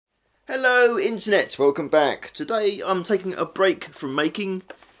Hello internet, welcome back. Today I'm taking a break from making.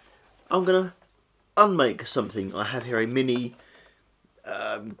 I'm gonna unmake something. I have here a mini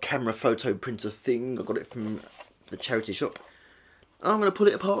camera photo printer thing. I got it from the charity shop. I'm gonna pull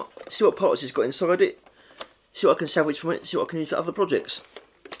it apart, see what parts it's got inside it, see what I can salvage from it, see what I can use for other projects.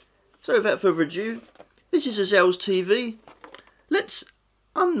 So without further ado, this is Azel's TV. Let's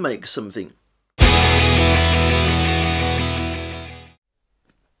unmake something.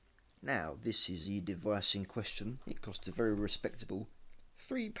 Now, this is the device in question. It cost a very respectable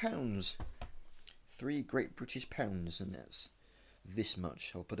 £3. 3 Great British pounds, and that's this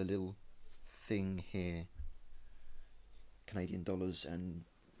much. I'll put a little thing here. Canadian dollars and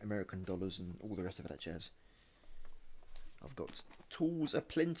American dollars and all the rest of that jazz. I've got tools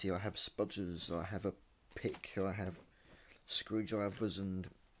aplenty. I have spudgers, I have a pick, I have screwdrivers and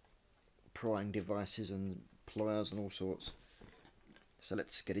prying devices and pliers and all sorts. So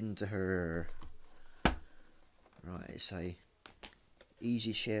let's get into her. Right, it's a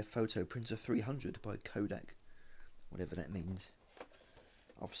Easy Share Photo Printer 300 by Kodak, whatever that means.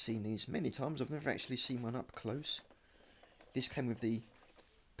 I've seen these many times, I've never actually seen one up close. This came with the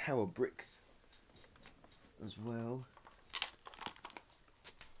power brick as well,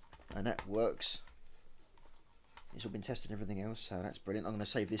 and that works. It's all been tested and everything else, so that's brilliant. I'm going to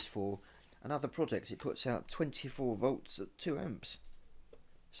save this for another project. It puts out 24 volts at 2 amps.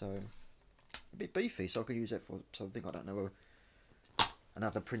 So, a bit beefy, so I can use that for something, I don't know,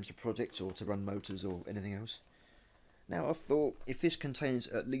 another printer project or to run motors or anything else. Now I thought, if this contains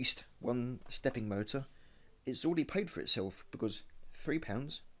at least one stepping motor, it's already paid for itself, because £3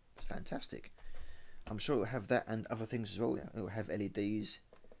 is fantastic. I'm sure it'll have that and other things as well. It'll have LEDs,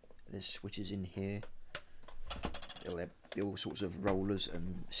 there's switches in here, it'll have all sorts of rollers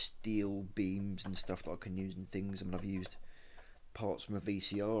and steel beams and stuff that I can use in things. I mean, I've used parts from a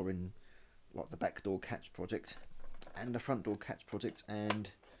VCR in like the back door catch project and the front door catch project and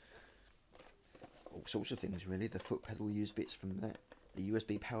all sorts of things really. The foot pedal used bits from that, the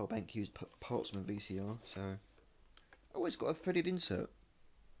USB power bank used parts from a VCR. So I always got a threaded insert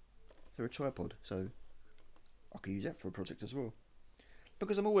for a tripod, so I could use that for a project as well,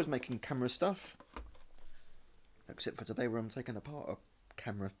 because I'm always making camera stuff, except for today where I'm taking apart a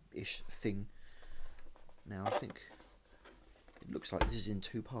camera-ish thing. Now I think it looks like this is in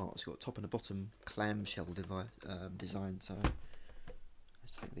 2 parts. It's got top and a bottom clamshell design, so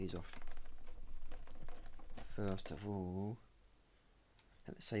let's take these off. First of all,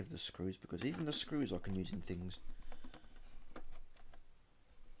 let's save the screws, because even the screws I can use in things.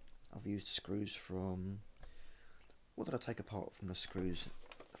 I've used screws from, what did I take apart from the screws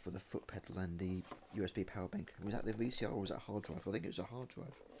for the foot pedal and the USB power bank? Was that the VCR or was that hard drive? I think it was a hard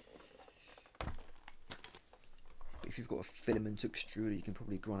drive. If you've got a filament extruder, you can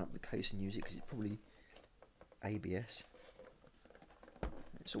probably grind up the case and use it, because it's probably ABS.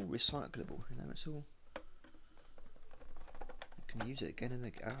 It's all recyclable, you know. It's all, you can use it again and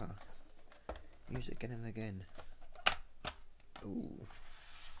again. Use it again and again. Ooh,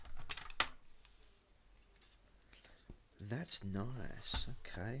 that's nice.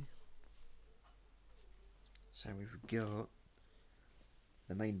 Okay, so we've got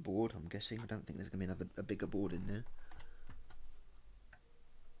the main board. I'm guessing. I don't think there's going to be a bigger board in there.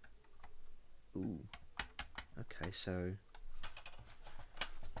 Ooh, okay, so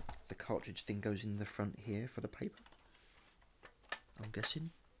the cartridge thing goes in the front here for the paper, I'm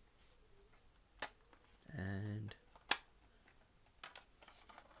guessing. And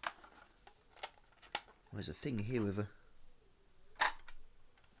there's a thing here with a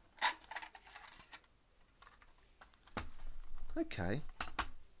okay,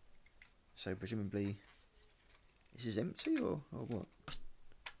 so presumably this is empty or what?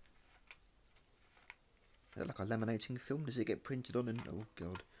 Is that like a laminating film? Does it get printed on and oh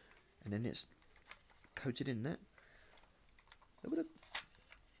god, and then it's coated in that? Look at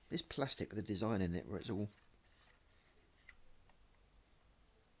this plastic, the design in it, where it's all,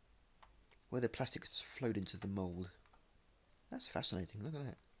 where the plastic has flowed into the mould. That's fascinating. Look at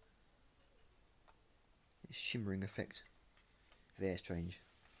that. This shimmering effect. Very strange.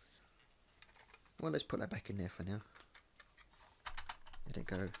 Well, let's put that back in there for now. Let it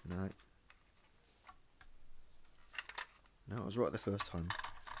go. No. No, I was right the first time.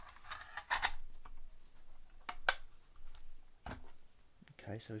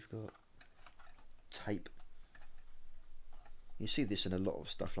 Okay, so we've got tape. You see this in a lot of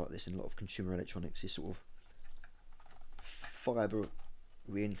stuff like this, in a lot of consumer electronics, this sort of fibre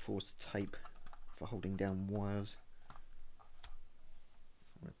reinforced tape for holding down wires.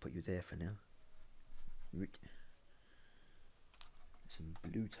 I'm going to put you there for now. Some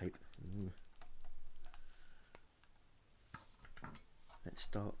blue tape. Ooh. Let's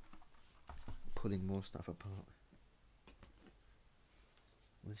start pulling more stuff apart.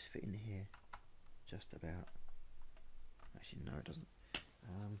 Will this fit in here? Just about. Actually, no, it doesn't.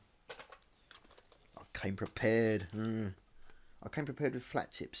 I came prepared. I came prepared with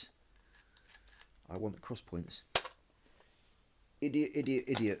flat tips. I want the cross points. Idiot, idiot,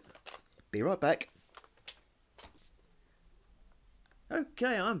 idiot. Be right back.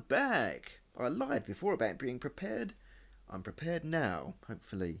 Okay, I'm back. I lied before about being prepared. I'm prepared now,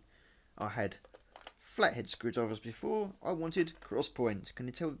 hopefully. I had flathead screwdrivers before. I wanted cross points. Can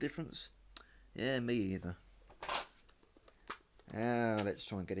you tell the difference? Yeah, me either. Now, let's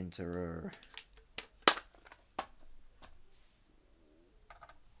try and get into her.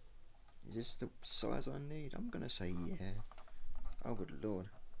 Is this the size I need? I'm going to say yeah. Oh, good lord.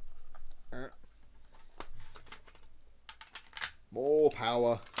 More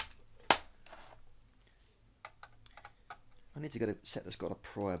power. I need to get a set that's got a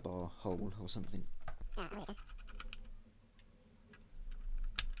pry bar hole or something.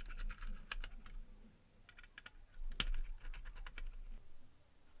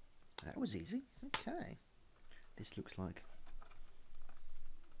 That was easy. Okay. This looks like...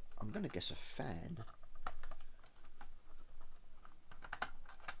 I'm going to guess a fan.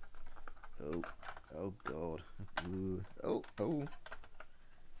 Oh. Oh god. Ooh. Oh. Oh.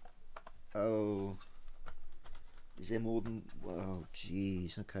 Oh. Is there more than... Oh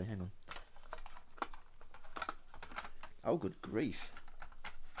jeez. Okay, hang on. Oh good grief.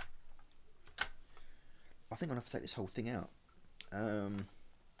 I think I'll have to take this whole thing out.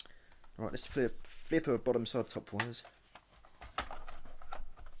 Right, let's flip her bottom side top wires.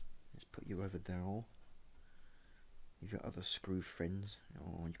 Let's put you over there. You've got other screw friends.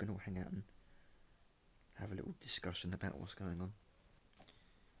 Oh, you can all hang out and have a little discussion about what's going on.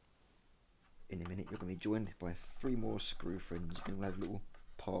 In a minute, you're going to be joined by 3 more screw friends. You can have a little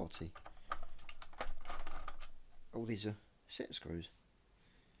party. Oh, these are set screws.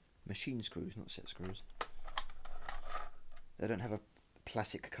 Machine screws, not set screws. They don't have a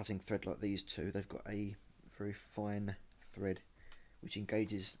plastic cutting thread like these two. They've got a very fine thread which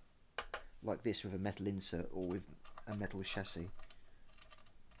engages like this with a metal insert or with a metal chassis.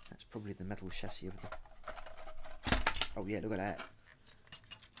 That's probably the metal chassis of the... Oh yeah, look at that.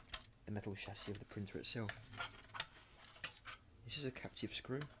 The metal chassis of the printer itself. This is a captive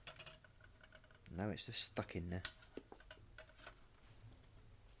screw. No, it's just stuck in there.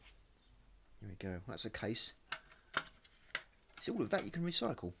 Here we go. That's a case. See, all of that you can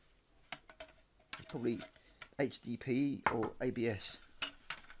recycle. It's probably HDP or ABS.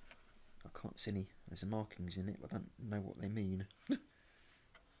 I can't see any. There's markings in it, but I don't know what they mean.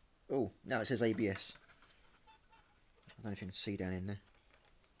 Oh, now it says ABS. I don't know if you can see down in there.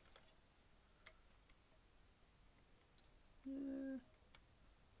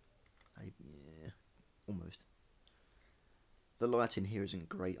 Yeah, almost. The light in here isn't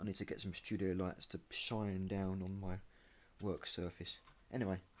great. I need to get some studio lights to shine down on my work surface.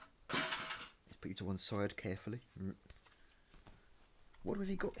 Anyway, let's put you to one side carefully. What have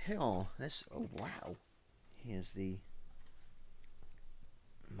we got here? That's, oh wow. Here's the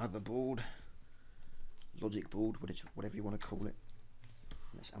motherboard, logic board, whatever you want to call it.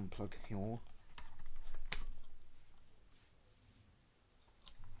 Let's unplug here.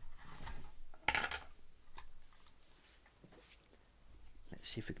 Let's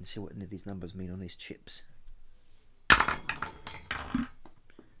see if we can see what any of these numbers mean on these chips.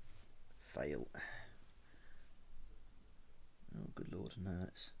 Fail. Oh good lord, no,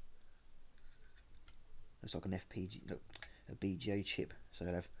 that's looks like an FPG, look, a BGA chip. So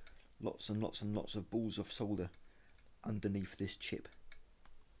it'll have lots and lots and lots of balls of solder underneath this chip,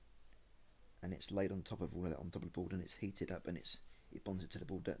 and it's laid on top of all of that on top of the board, and it's heated up, and it bonds it to the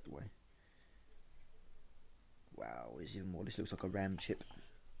board that way. Wow, there's even more. This looks like a RAM chip.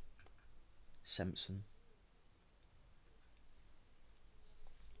 Samsung.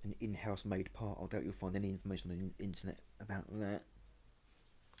 An in-house made part. I doubt you'll find any information on the internet about that.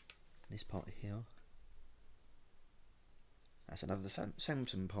 This part here. That's another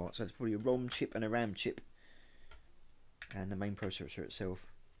Samsung part. So it's probably a ROM chip and a RAM chip. And the main processor itself.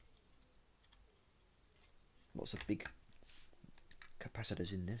 Lots of big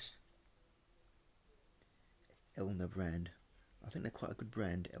capacitors in this. Eleanor brand. I think they're quite a good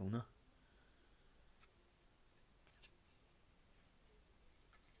brand, Eleanor.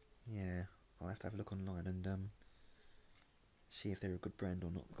 Yeah, I'll have to have a look online and see if they're a good brand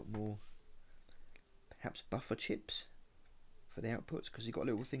or not. Got more, perhaps buffer chips for the outputs, because you've got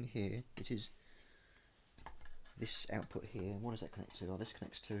a little thing here, which is this output here, what does that connect to? Oh, this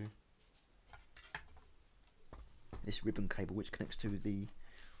connects to this ribbon cable, which connects to the,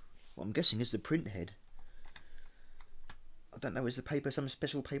 what I'm guessing is the print head. I don't know, is the paper some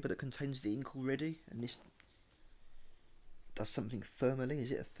special paper that contains the ink already, and this does something thermally?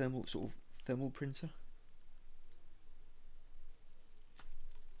 Is it a thermal sort of thermal printer?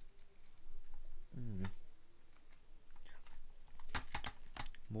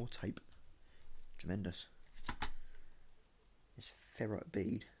 More tape. Tremendous. This ferrite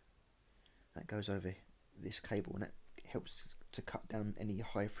bead that goes over this cable, and that helps to cut down any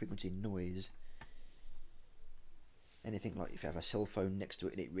high frequency noise. Anything like if you have a cell phone next to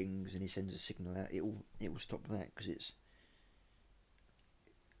it and it rings and it sends a signal out, it will stop that, because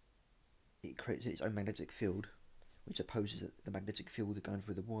it creates its own magnetic field, which opposes the magnetic field going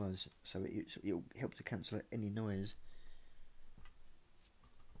through the wires, so it'll help to cancel out any noise.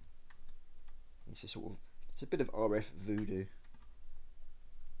 It's a bit of RF voodoo.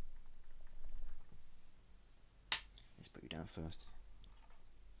 Let's put you down first.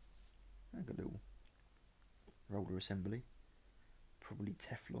 I've got a little roller assembly, probably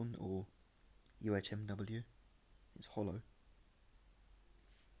Teflon or UHMW. It's hollow.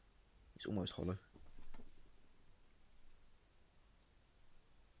 It's almost hollow.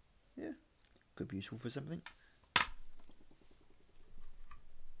 Yeah, could be useful for something.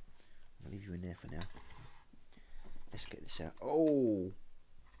 I'll leave you in there for now. Let's get this out. Oh,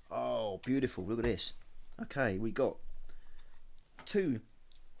 beautiful! Look at this. Okay, we got 2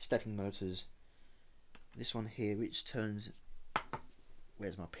 stepping motors. This one here, which turns,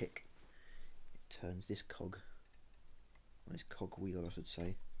 where's my pick? It turns this cog, or this cog wheel, I should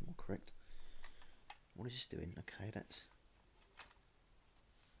say, more correct. What is this doing? Okay, that's,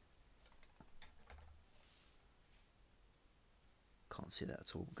 can't see that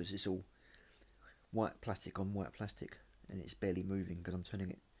at all because it's all white plastic on white plastic, and it's barely moving because I'm turning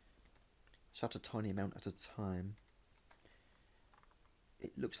it such a tiny amount at a time.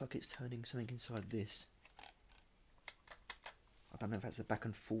 It looks like it's turning something inside this. I don't know if that's a back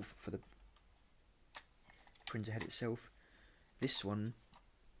and forth for the printer head itself. This one,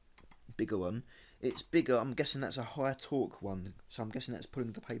 bigger one, it's bigger. I'm guessing that's a high torque one, so I'm guessing that's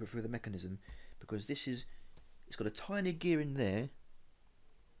pulling the paper through the mechanism, because this is, it's got a tiny gear in there.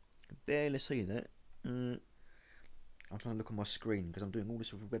 I can barely see that. I'm trying to look on my screen because I'm doing all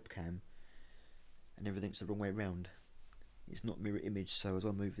this with a webcam and everything's the wrong way around. It's not mirror image, so as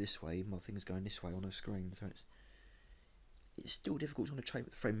I move this way, my thing's going this way on the screen, so it's still difficult trying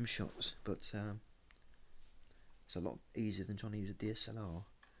to frame shots, but it's a lot easier than trying to use a DSLR.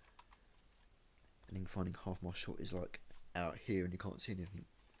 And then finding half my shot is like out here and you can't see anything.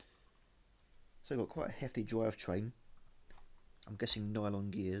 So I've got quite a hefty drivetrain. I'm guessing nylon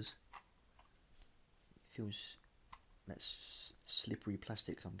gears. It feels, that's slippery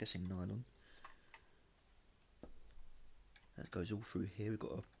plastic, so I'm guessing nylon. That goes all through here. We've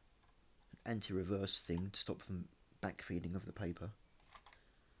got an anti-reverse thing to stop from backfeeding of the paper.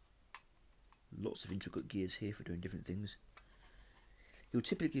 Lots of intricate gears here for doing different things. You'll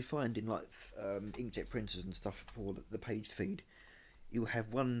typically find in like inkjet printers and stuff for the page feed, you'll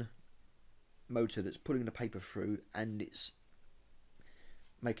have one motor that's pulling the paper through and it's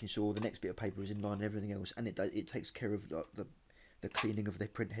making sure the next bit of paper is in line and everything else, and it takes care of like, the cleaning of the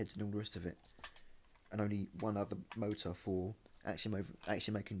print heads and all the rest of it. And only one other motor for actually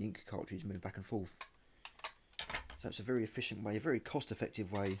making the ink cartridge move back and forth. So it's a very efficient way, a very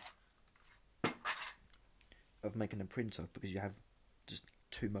cost-effective way of making a printer, because you have just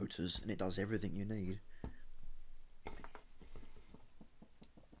 2 motors and it does everything you need.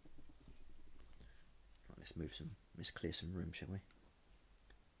 Right, let's clear some room, shall we?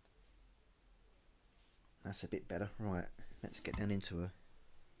 That's a bit better. Right, let's get down into a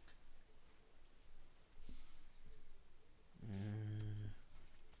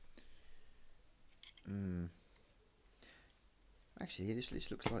Actually,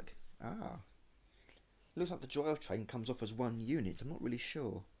 this looks like, looks like the drivetrain comes off as 1 unit. I'm not really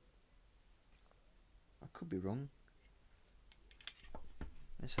sure. I could be wrong.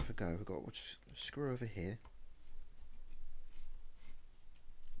 Let's have a go. We've got a screw over here.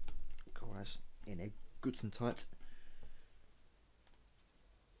 God, that's in there, good and tight.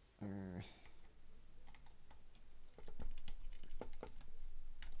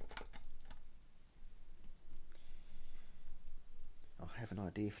 I have an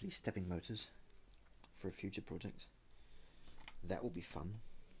idea for these stepping motors for a future project. That will be fun.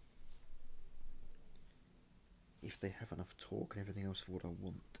 If they have enough torque and everything else for what I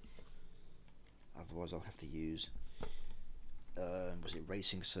want. Otherwise I'll have to use was it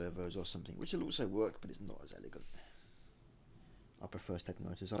racing servos or something, which will also work, but it's not as elegant. I prefer stepping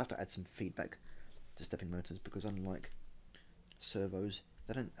motors. I'd have to add some feedback to stepping motors, because unlike servos,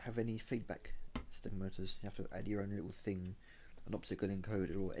 they don't have any feedback. Stepping motors, you have to add your own little thing, an optical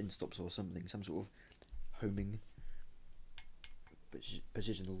encoder or end stops or something, some sort of homing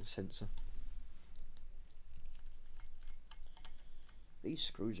positional sensor. These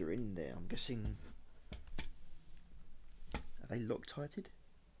screws are in there. I'm guessing, are they Loctited?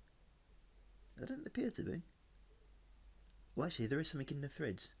 They don't appear to be. Well, actually, there is something in the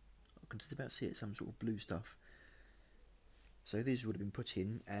threads. I can just about see it, some sort of blue stuff. So these would have been put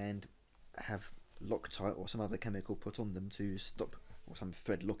in and have Loctite or some other chemical put on them to stop, or some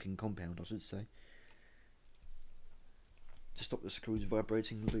thread locking compound, I should say, to stop the screws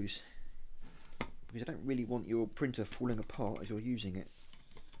vibrating loose. Because you don't really want your printer falling apart as you're using it,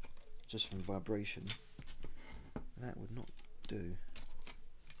 just from vibration. That would not do.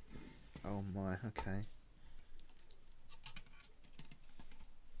 Oh my, okay.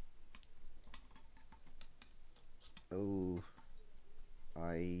 Oh,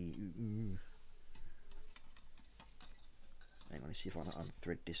 hang on, let's see if I can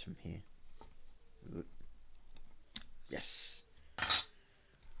unthread this from here. Yes.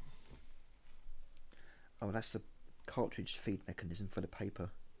 Oh, that's the cartridge feed mechanism for the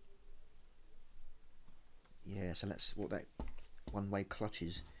paper. Yeah, so that's what that one-way clutch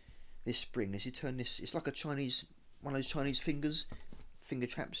is. This spring, as you turn this, it's like a Chinese, one of those Chinese finger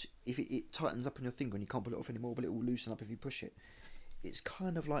traps. If it tightens up on your finger and you can't pull it off anymore, but it will loosen up if you push it. It's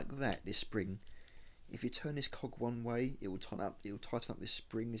kind of like that, this spring. If you turn this cog one way, it will tighten up this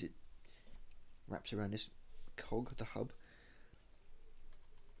spring as it wraps around this cog, the hub.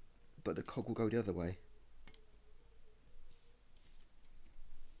 But the cog will go the other way.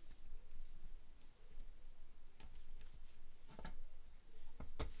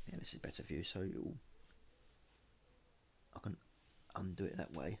 Yeah, this is a better view, so I can undo it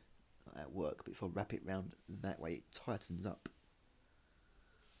that way, like that work, but if I wrap it round that way, it tightens up.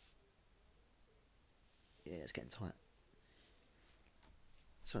 Yeah, it's getting tight.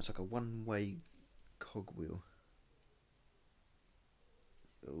 So it's like a one-way cog wheel.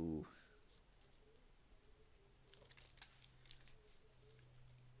 Oh.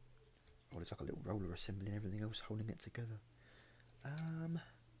 Oh, it's like a little roller assembly and everything else holding it together. I'm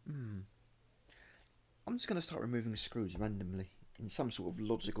just going to start removing screws randomly in some sort of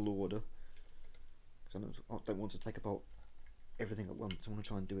logical order, because I don't want to take apart everything at once. I want to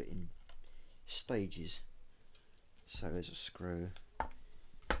try and do it in stages. So there's a screw.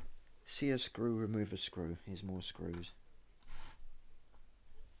 See a screw, remove a screw. Here's more screws.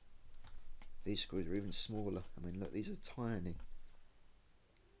 These screws are even smaller. I mean, look, these are tiny.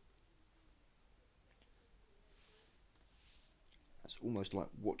 That's almost like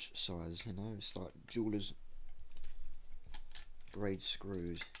watch size, you know. It's like jeweller's grade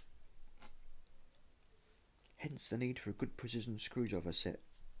screws. Hence the need for a good precision screwdriver set.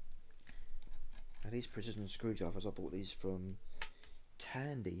 Now these precision screwdrivers, I bought these from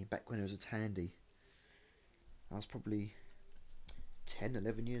Tandy, back when it was a Tandy. I was probably 10,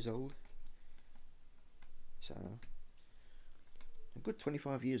 11 years old. So, a good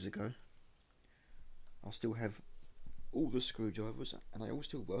 25 years ago. I still have all the screwdrivers and they all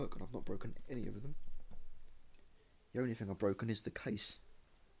still work, and I've not broken any of them. The only thing I've broken is the case.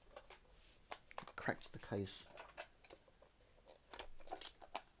 I cracked the case.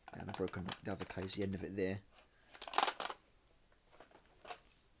 And I've broken the other case, the end of it there.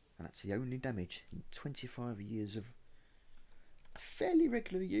 And that's the only damage in 25 years of fairly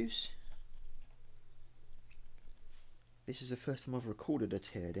regular use. This is the first time I've recorded a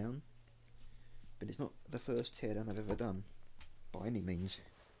teardown, but it's not the first teardown I've ever done, by any means.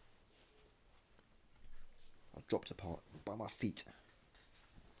 I've dropped apart by my feet.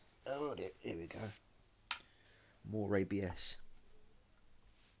 Oh dear, here we go. More ABS.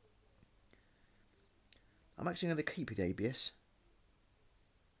 I'm actually going to keep the ABS,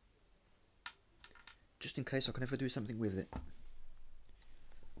 just in case I can ever do something with it.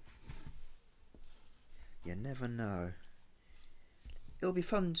 You never know. It'll be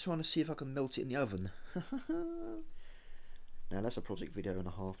fun trying to see if I can melt it in the oven. Now that's a project video and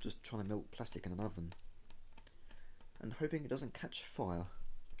a half, just trying to melt plastic in an oven. And hoping it doesn't catch fire,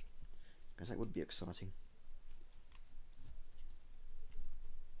 because that would be exciting.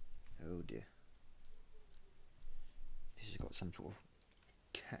 Oh dear. This has got some sort of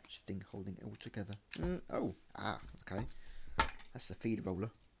catch thing holding it all together. Okay. That's the feed roller.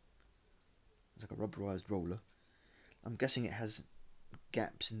 It's like a rubberized roller. I'm guessing it has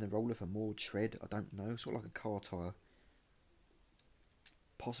gaps in the roller for more tread. I don't know. Sort of like a car tyre.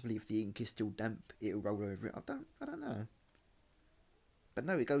 possibly if the ink is still damp, it'll roll over it. I don't know. But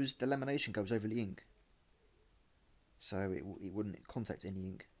no, it goes. The lamination goes over the ink, so it wouldn't contact any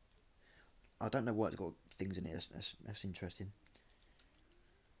ink. I don't know why it's got things in it. That's interesting.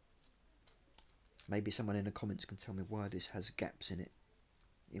 Maybe someone in the comments can tell me why this has gaps in it.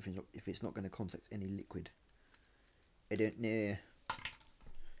 If it's not going to contact any liquid. It don't know.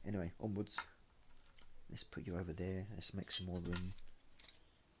 Anyway, onwards. Let's put you over there. Let's make some more room.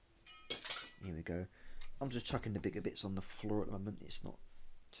 Here we go. I'm just chucking the bigger bits on the floor at the moment. It's not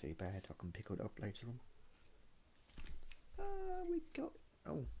too bad. I can pick it up later on. We got...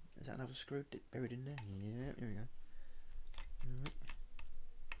 Oh, is that another screw buried in there? Yeah, here we go. Right.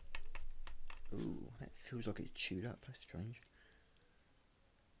 Ooh, that feels like it's chewed up. That's strange.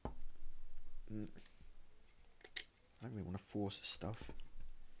 I don't really want to force stuff.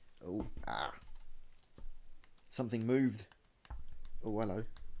 Oh, something moved. Oh, hello.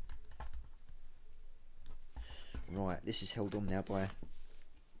 Right, this is held on now by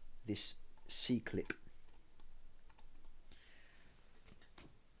this C-clip.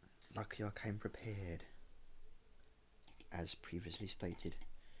 Lucky I came prepared, as previously stated.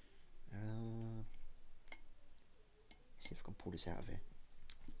 See if I can pull this out of here.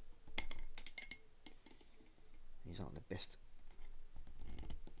 These aren't the best.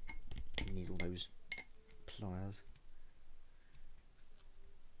 You need all those pliers.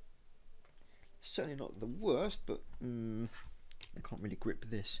 Certainly not the worst, but I can't really grip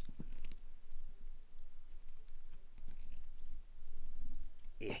this.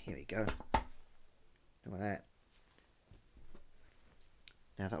 Yeah, here we go. Look at that.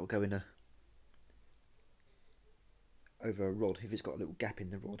 Now that will go in over a rod. If it's got a little gap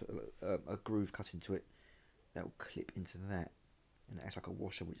in the rod, a groove cut into it, that will clip into that, and it acts like a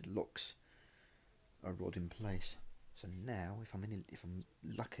washer which locks a rod in place. So now, if I'm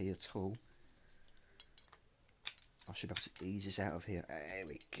lucky at all, I should be able to ease this out of here. There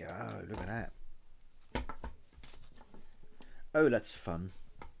we go. Look at that. Oh, that's fun.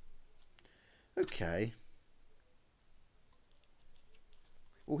 Okay.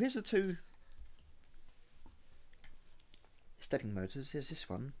 Well, here's the two stepping motors. There's this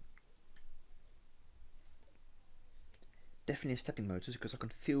one. Definitely a stepping motor because I can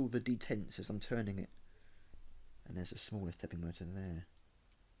feel the detents as I'm turning it. And there's a smaller stepping motor there.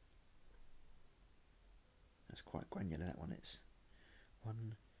 That's quite granular, that one. It's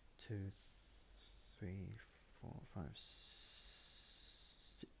 1, 2, 3, 4, 5,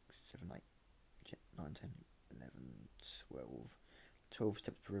 6, 7, 8, 9, 10, 11, 12. 12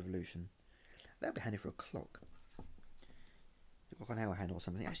 steps per revolution. That'd be handy for a clock. Like an hour hand or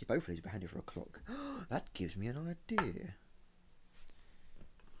something. Actually, both of these would be handy for a clock. That gives me an idea.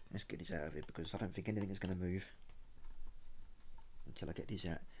 Let's get these out of it because I don't think anything is going to move until I get these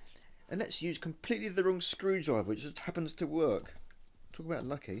out. And let's use completely the wrong screwdriver, which just happens to work. Talk about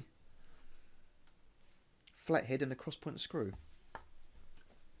lucky. Flathead and a cross-point screw.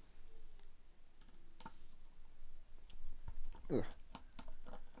 Ugh.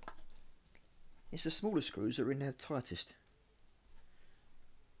 It's the smaller screws that are in there tightest.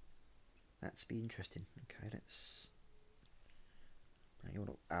 That's be interesting. Okay, let's...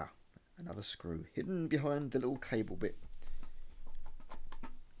 another screw hidden behind the little cable bit.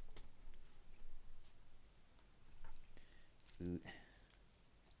 Ooh.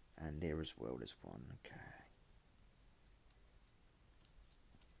 And there as well, there's one. Okay.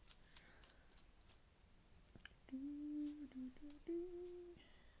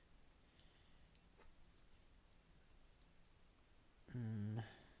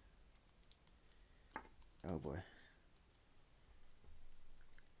 Oh boy.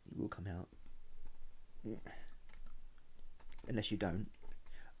 You will come out. Unless you don't.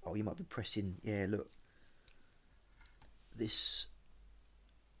 Oh, you might be pressing. Yeah, look. This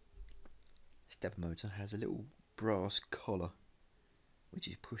step motor has a little brass collar which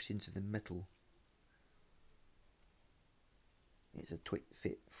is pushed into the metal. It's a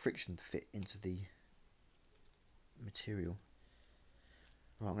friction fit into the material.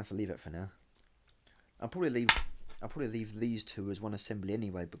 Right, I'm gonna have to leave it for now. I'll probably leave these two as one assembly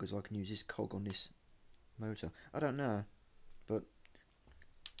anyway because I can use this cog on this motor. I don't know, but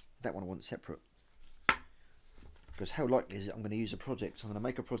that one I want separate. Because how likely is it I'm going to use a project? I'm going to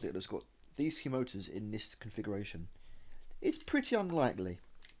make a project that's got these two motors in this configuration. It's pretty unlikely.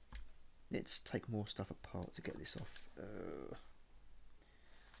 Let's take more stuff apart to get this off.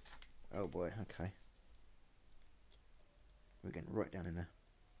 Oh boy, okay. We're getting right down in there.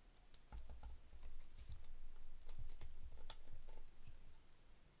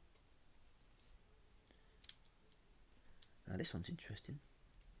 Now this one's interesting.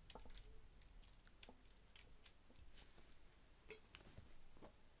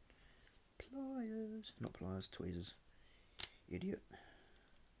 pliers? Not pliers, tweezers. Idiot.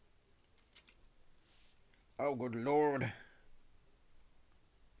 Oh, good lord.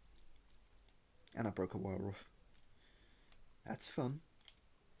 And I broke a wire off. That's fun.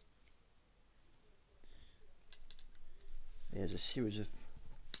 There's a series of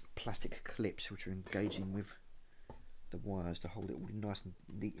plastic clips which are engaging with the wires to hold it all nice and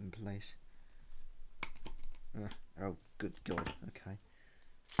neat in place. Oh, good God. Okay.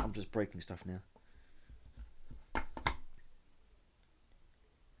 I'm just breaking stuff now.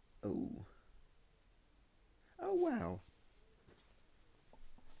 Oh. Oh, wow.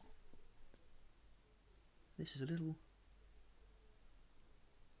 This is a little...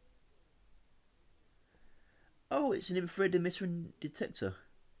 Oh, it's an infrared emitter and detector.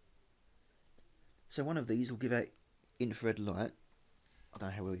 So one of these will give out infrared light. I don't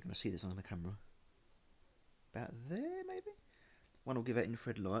know how well you're going to see this on the camera. About there, maybe? One will give out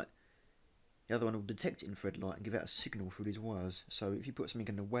infrared light. The other one will detect infrared light and give out a signal through these wires. So if you put something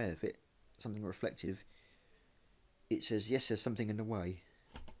in the way of it, something reflective, it says, yes, there's something in the way.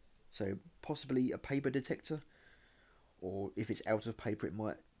 So possibly a paper detector, or if it's out of paper, it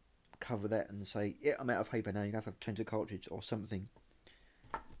might cover that and say, yeah, I'm out of paper now, you have to change the cartridge or something.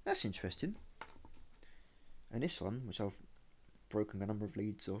 That's interesting. And this one, which I've broken a number of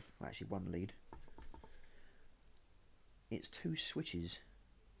leads off, actually one lead, it's 2 switches.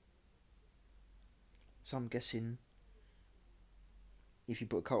 So I'm guessing if you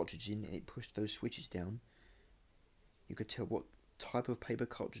put a cartridge in and it pushed those switches down, you could tell what type of paper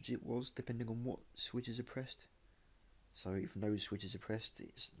cartridge it was depending on what switches are pressed. So if no switches are pressed,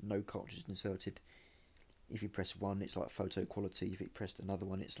 it's no cartridge inserted. If you press one, it's like photo quality. If it pressed another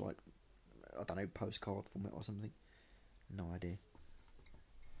one, it's like, I don't know, postcard format or something. No idea.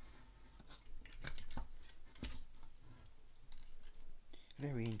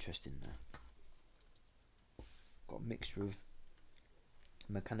 Very interesting though. Got a mixture of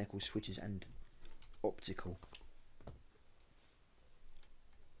mechanical switches and optical.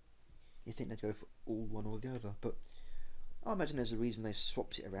 You think they'd go for all one or the other, but I imagine there's a reason they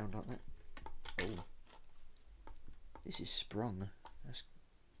swapped it around like that. Oh, this is sprung. That's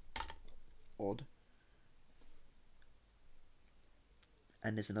odd.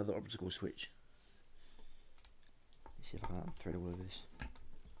 And there's another optical switch. Let's see if I can unthread all of this.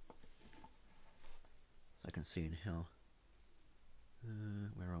 I can see in how.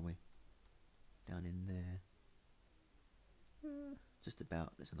 Where are we? Down in there. Just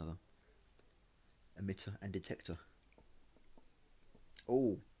about. There's another emitter and detector.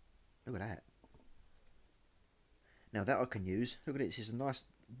 Oh, look at that. Now that I can use. Look at it. This is a nice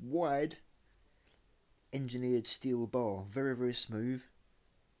wide engineered steel bar. Very, very smooth.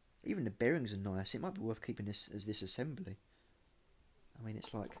 Even the bearings are nice. It might be worth keeping this as this assembly. I mean,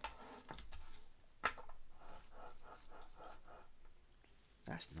 it's like...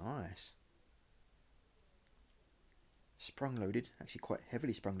 That's nice. Sprung loaded. Actually quite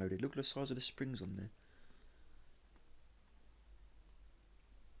heavily sprung loaded. Look at the size of the springs on there.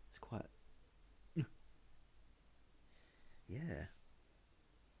 It's quite... Yeah.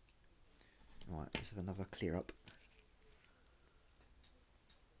 Right, let's have another clear up.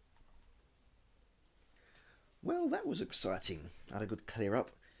 Well, that was exciting. I had a good clear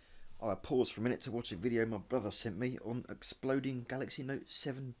up. I paused for a minute to watch a video my brother sent me on exploding Galaxy Note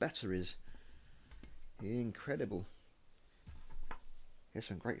 7 batteries. Incredible. Here's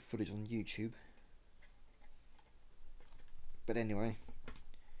some great footage on YouTube. But anyway,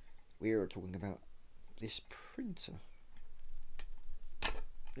 we are talking about this printer.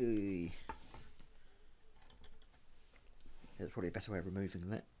 There's probably a better way of removing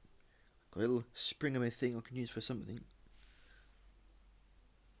that. Got a little spring-o-me thing I can use for something.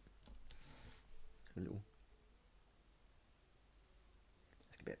 A little.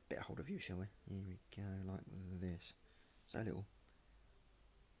 Let's get a better hold of you, shall we? Here we go, like this. So a little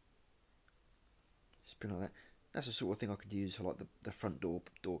spring like that. That's the sort of thing I could use for like the front door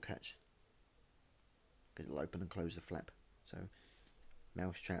catch. Because it'll open and close the flap. So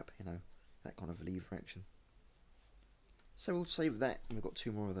mouse trap, you know, that kind of lever action. So we'll save that, and we've got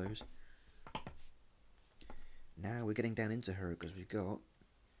 2 more of those. Now we're getting down into her because we've got...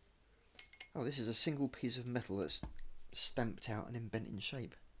 Oh, this is a single piece of metal that's stamped out and then bent in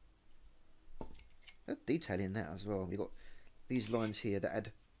shape. There's detail in that as well. We've got these lines here that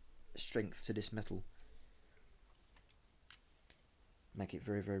add strength to this metal. Make it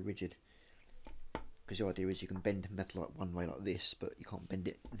very, very rigid. Because the idea is you can bend metal like one way like this, but you can't bend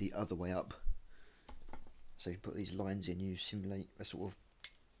it the other way up. So you put these lines in, you simulate a sort of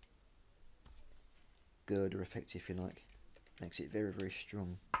girder effect, if you like. Makes it very, very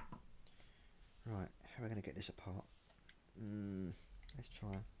strong. Right, how are we going to get this apart? Let's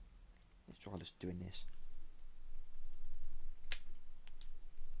try just doing this.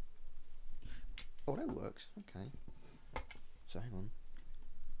 Oh, that works. Okay. So hang on.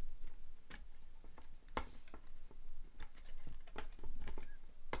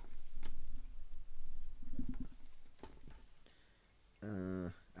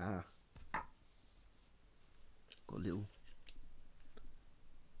 Got a little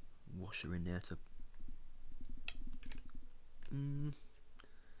washer in there to.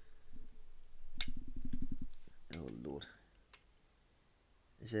 Oh Lord.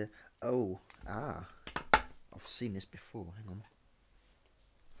 Is there? Oh, I've seen this before. Hang on.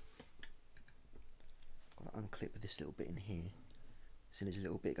 Got to unclip this little bit in here. See, there's a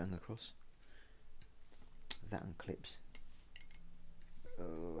little bit going across. That unclips.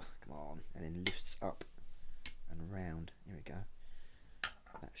 Oh, come on, and then lifts up and round. Here we go.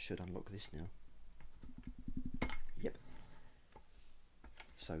 That should unlock this now. Yep.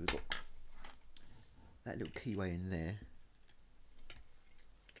 So we've got that little keyway in there,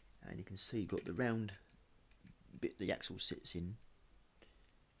 and you can see you've got the round bit the axle sits in,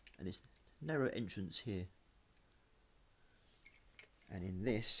 and this narrow entrance here. And in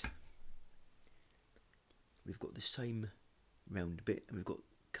this, we've got the same round bit, and we've got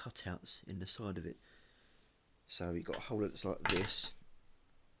cutouts in the side of it. So you've got a hole that's like this,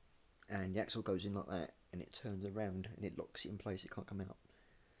 and the axle goes in like that, and it turns around and it locks it in place. It can't come out.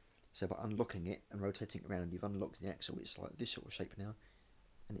 So by unlocking it and rotating it around, you've unlocked the axle. It's like this sort of shape now,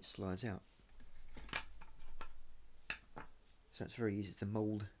 and it slides out. So it's very easy to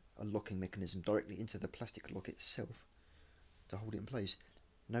mould a locking mechanism directly into the plastic lock itself to hold it in place.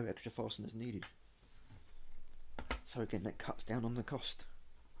 No extra fasteners needed. So again, that cuts down on the cost,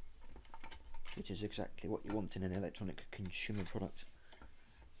 which is exactly what you want in an electronic consumer product.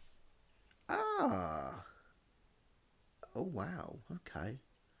 Ah! Oh wow, okay.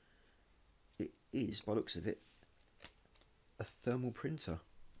 It is, by the looks of it, a thermal printer.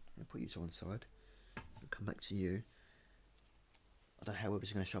 I'll put you to one side. I'll come back to you. I don't know how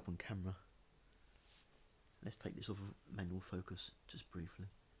it's going to show up on camera. Let's take this off of manual focus, just briefly.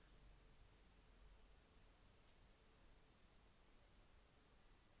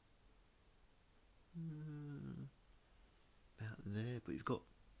 About there, but you've got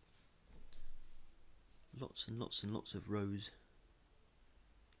lots and lots and lots of rows.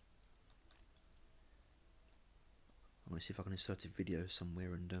 I'm going to see if I can insert a video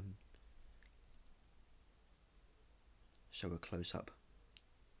somewhere and show a close up.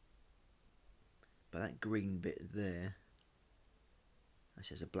 But that green bit there,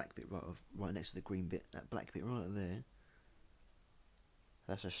 actually there's a black bit right next to the green bit. That black bit right there,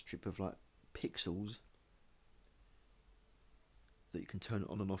 that's a strip of like pixels that you can turn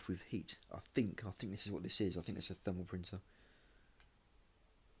on and off with heat. I think this is what this is. I think it's a thermal printer.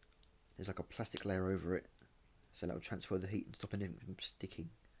 There's like a plastic layer over it, so that will transfer the heat and stop anything from sticking.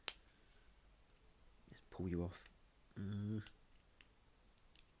 Let's pull you off.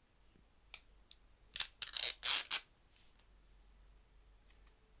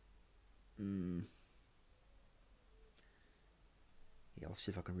 Yeah, I'll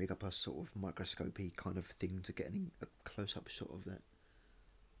see if I can rig up a sort of microscopy kind of thing to get a close-up shot of that.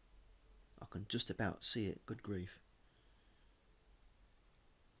 I can just about see it. Good grief.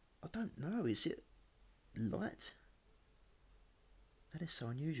 I don't know, is it light? That is so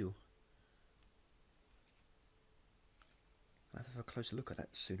unusual. I'll have a closer look at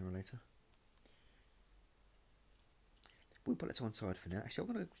that sooner or later. We'll put it to one side for now. Actually,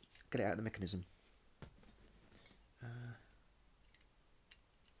 I'm going to get it out of the mechanism.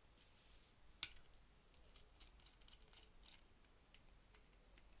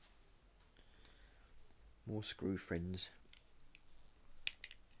 More screw friends.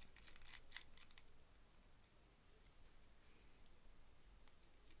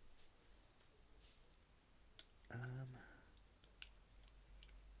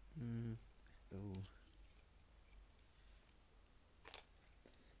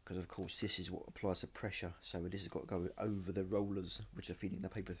 Because of course this is what applies the pressure, so this has got to go over the rollers which are feeding the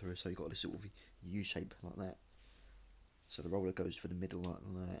paper through, so you've got this sort of U shape like that. So the roller goes for the middle like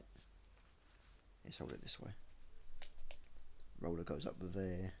that. Let's hold it this way. Roller goes up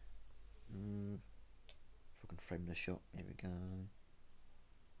there. If I can frame the shot, here we go.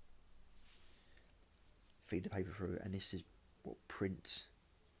 Feed the paper through, and this is what prints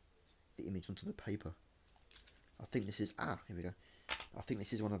the image onto the paper. I think this is, here we go. I think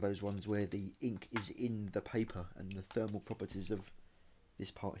this is one of those ones where the ink is in the paper and the thermal properties of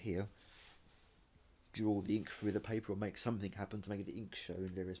this part here draw the ink through the paper or make something happen to make the ink show in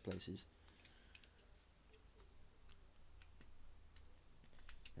various places.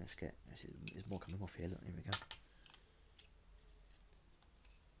 Let's get, there's more coming off here, look, here we go.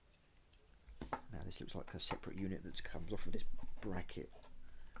 Now this looks like a separate unit that comes off of this bracket,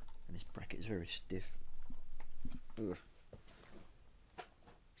 and this bracket is very stiff. Ugh.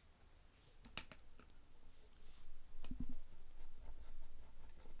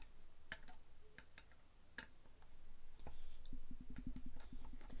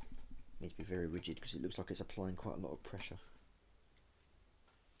 Needs to be very rigid because it looks like it's applying quite a lot of pressure.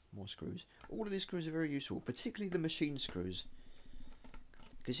 More screws. All of these screws are very useful, particularly the machine screws.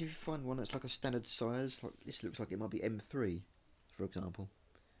 Because if you find one that's like a standard size, like this looks like it might be M3, for example.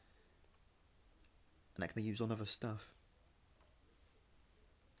 And that can be used on other stuff.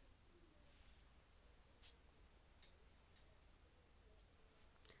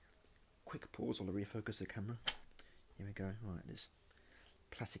 Quick pause while I refocus the camera. Here we go. Right, there's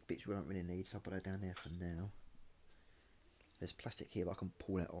plastic bits we don't really need, so I'll put that down there for now. There's plastic here, but I can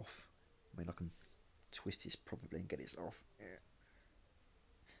pull that off. I mean, I can twist this properly and get it off.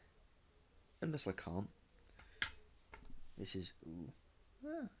 Unless I can't. This is, ooh,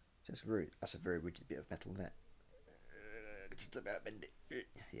 that's a very rigid bit of metal. That just about bend it.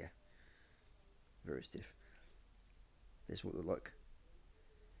 Yeah, very stiff. This what look like.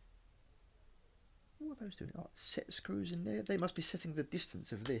 What are those doing? Oh, set screws in there. They must be setting the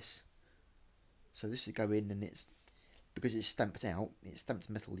distance of this. So this is go in, and it's because it's stamped out. It's stamped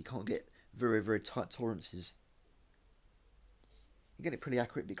metal. You can't get very tight tolerances. You get it pretty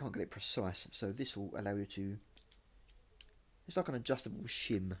accurate, but you can't get it precise. So this will allow you to. It's like an adjustable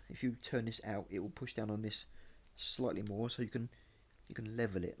shim. If you turn this out, it will push down on this slightly more, so you can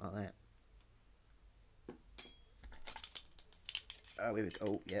level it like that. Oh, here we go.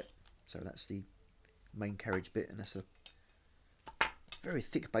 Oh, yep. So that's the main carriage bit, and that's a very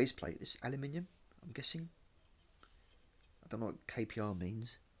thick base plate. This aluminium, I'm guessing. I don't know what KPR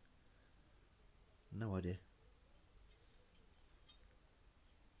means. No idea.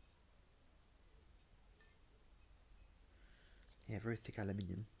 Yeah, very thick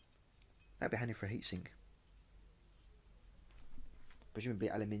aluminium. That'd be handy for a heatsink. Presumably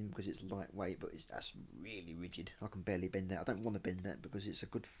aluminium because it's lightweight, but that's really rigid. I can barely bend that. I don't want to bend that because it's a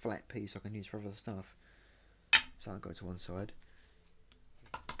good flat piece I can use for other stuff. So I'll go to one side.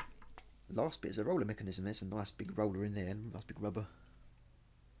 Last bit is a roller mechanism. There's a nice big roller in there, nice big rubber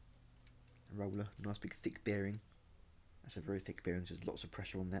roller, nice big thick bearing. That's a very thick bearing, so there's lots of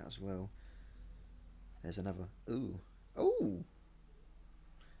pressure on that as well. There's another. Ooh, oh,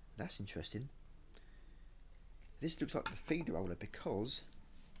 that's interesting. This looks like the feed roller because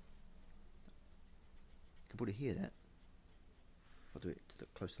you can probably hear that. I'll do it to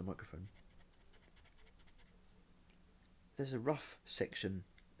look close to the microphone. There's a rough section.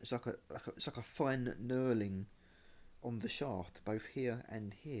 It's like a fine knurling on the shaft, both here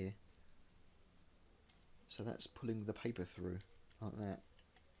and here. So that's pulling the paper through like that.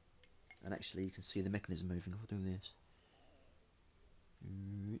 And actually, you can see the mechanism moving. I'll do this.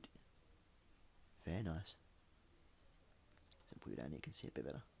 Very nice. So put it down here, you can see it a bit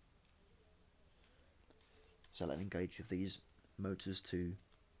better. So I'll engage with these motors to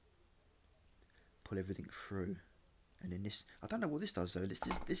pull everything through. And then this, I don't know what this does though.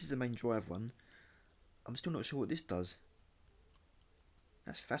 This is the main drive one. I'm still not sure what this does.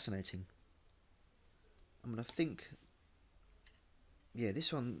 That's fascinating. I'm gonna think. Yeah,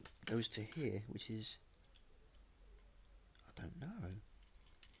 this one goes to here, which is, I don't know.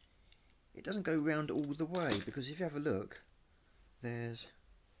 It doesn't go round all the way because if you have a look, there's.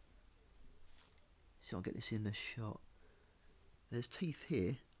 See, I'll get this in the shot. There's teeth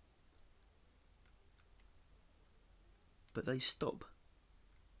here, but they stop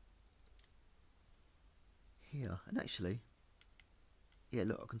here. And actually, yeah,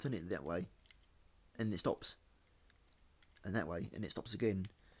 look, I can turn it that way, and it stops. And that way, and it stops again.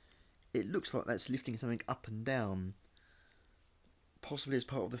 It looks like that's lifting something up and down, possibly as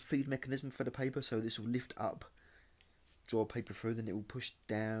part of the feed mechanism for the paper. So this will lift up, draw paper through, then it will push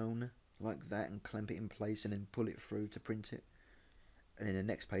down like that and clamp it in place, and then pull it through to print it. And then the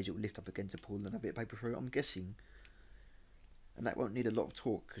next page it will lift up again to pull another bit of paper through, I'm guessing. And that won't need a lot of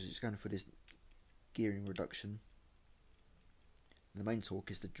torque because it's going for this gearing reduction. The main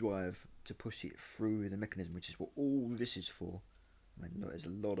torque is the drive to push it through the mechanism, which is what all this is for. I mean, look, there's a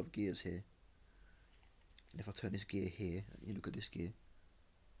lot of gears here. And if I turn this gear here, you look at this gear.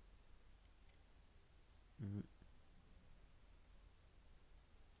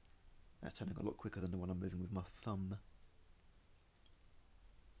 That's turning a lot quicker than the one I'm moving with my thumb.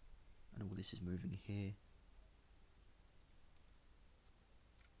 And all this is moving here.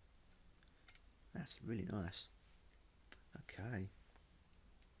 That's really nice. Okay.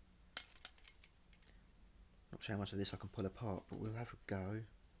 Not sure how much of this I can pull apart, but we'll have a go.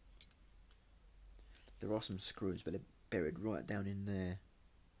 There are some screws, but they're buried right down in there.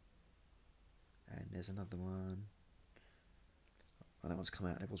 And there's another one. Oh, that one's come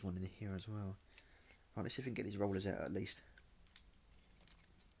out. There was one in here as well. Right, let's see if we can get these rollers out at least.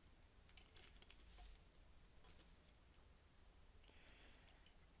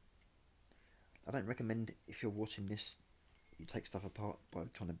 I don't recommend, if you're watching this, you take stuff apart by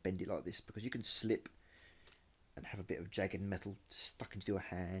trying to bend it like this, because you can slip and have a bit of jagged metal stuck into your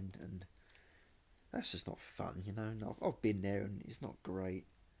hand, and that's just not fun, you know. I've been there and it's not great.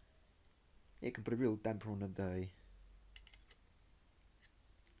 It can put a real damper on a day.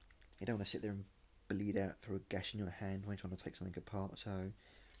 You don't want to sit there and bleed out through a gash in your hand when you're trying to take something apart, so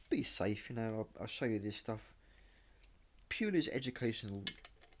be safe, you know. I'll show you this stuff purely as educational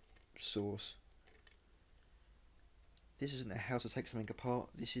source. This isn't how to take something apart,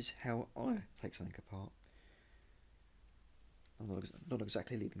 this is how I take something apart. I'm not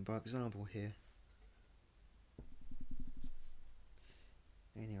exactly leading by example here.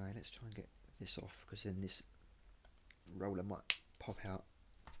 Anyway, let's try and get this off, because then this roller might pop out.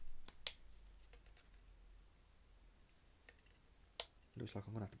 Looks like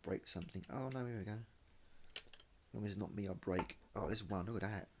I'm going to have to break something. Oh no, here we go. As long as it's not me, I'll break. Oh, there's one, look at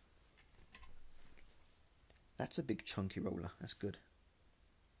that. That's a big chunky roller, that's good.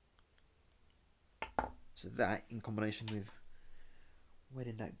 So that, in combination with, where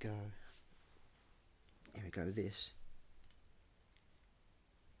did that go? Here we go, this.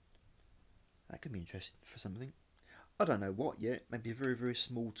 That could be interesting for something. I don't know what yet, maybe a very, very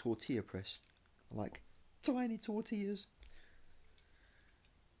small tortilla press. Like tiny tortillas.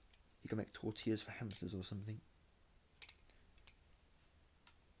 You can make tortillas for hamsters or something.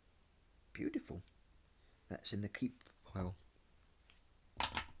 Beautiful. That's in the keep pile.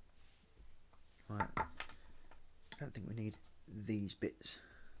 Right. I don't think we need these bits.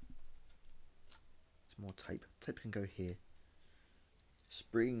 Some more tape. Tape can go here.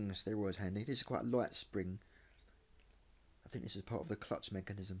 Springs, they're always handy. This is quite a light spring. I think this is part of the clutch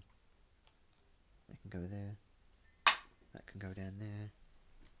mechanism. That can go there. That can go down there.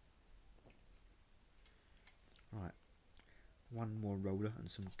 Right. One more roller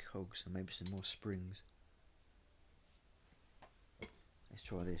and some cogs and maybe some more springs. Let's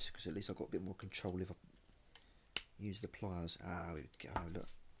try this, because at least I've got a bit more control if I use the pliers. Ah, we go, look.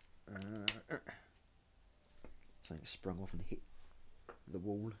 Something sprung off and hit the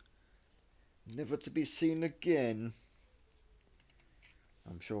wall. Never to be seen again.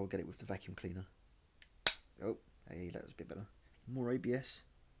 I'm sure I'll get it with the vacuum cleaner. Oh, hey, that was a bit better. More ABS.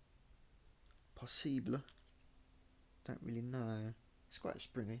 Possible. Don't really know. It's quite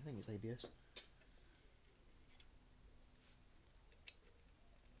springy. I think it's ABS.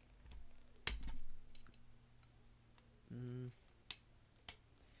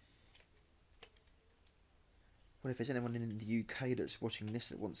 Well, if there's anyone in the UK that's watching this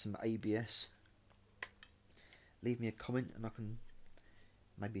that wants some ABS, leave me a comment and I can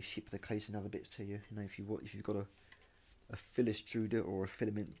maybe ship the case and other bits to you. You know, if you've got a fill extruder or a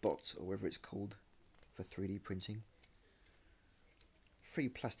filament bot or whatever it's called for 3D printing. Free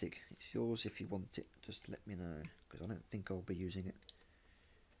plastic. It's yours if you want it. Just let me know, because I don't think I'll be using it.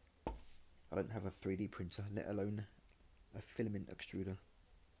 I don't have a 3D printer, let alone a filament extruder.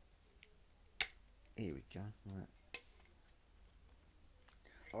 Here we go. Right.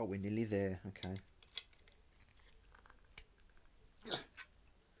 Oh, we're nearly there. Okay.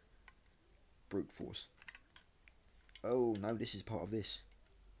 Brute force. Oh no, this is part of this.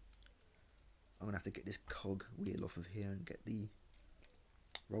 I'm gonna have to get this cog wheel off of here and get the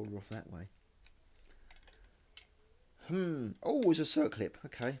roller off that way. Oh, it's a circlip.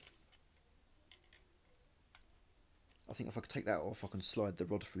 Okay. I think if I could take that off, I can slide the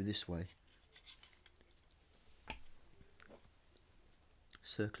rod through this way.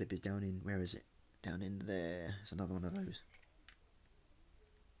 Circlip is down in, where is it? Down in there. It's another one of those.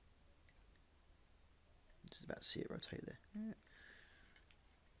 Just about to see it rotate there. Yeah.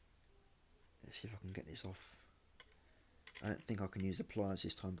 Let's see if I can get this off. I don't think I can use the pliers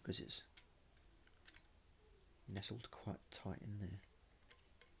this time because it's nestled quite tight in there.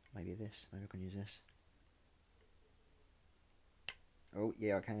 Maybe this. Maybe I can use this. Oh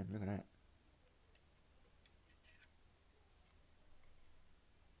yeah, I can. Look at that.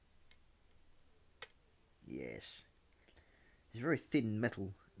 Yes. It's very thin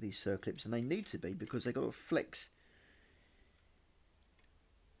metal, these circlips, and they need to be because they've got to flex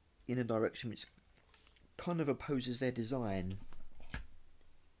in a direction which kind of opposes their design.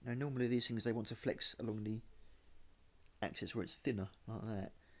 Now normally these things, they want to flex along the axis where it's thinner, like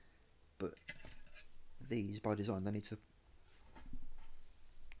that. But these by design, they need to,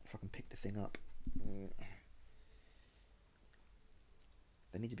 if I can pick the thing up,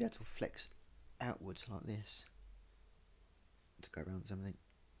 they need to be able to flex outwards like this to go around something.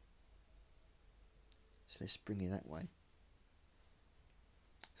 So let's bring it that way.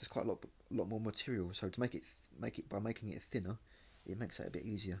 So it's quite a lot more material. So to make it by making it thinner, it makes it a bit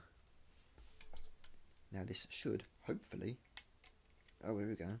easier. Now this should hopefully. Oh, here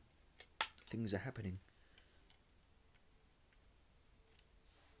we go. Things are happening.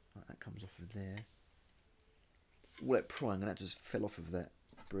 Right, that comes off of there. All that prying and that just fell off of that.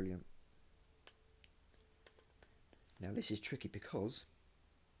 Brilliant. Now this is tricky because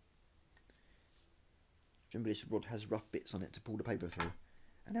remember this rod has rough bits on it to pull the paper through,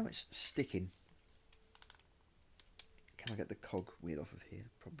 and now it's sticking. Can I get the cog wheel off of here?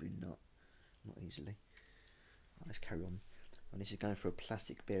 Probably not easily. Right, let's carry on. And this is going for a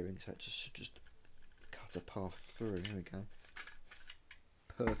plastic bearing, so it should just cut a path through. There we go.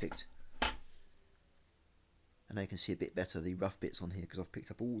 Perfect. And now you can see a bit better the rough bits on here because I've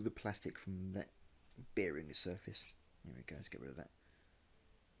picked up all the plastic from that bearing surface. There we go, let's get rid of that.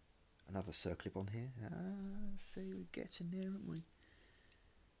 Another circlip on here. See, we're getting there, aren't we?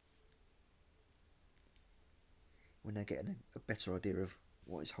 We're now getting a better idea of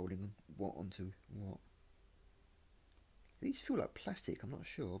what is holding what onto what. These feel like plastic, I'm not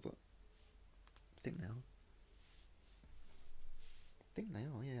sure, but I think they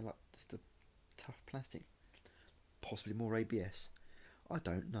are. Yeah, like just a tough plastic. Possibly more ABS. I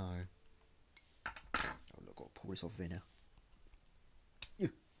don't know. Oh, look, I've got to pull this off here now.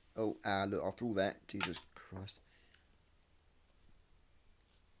 Oh, look, after all that, Jesus Christ.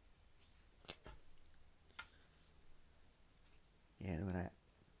 Yeah, look at that.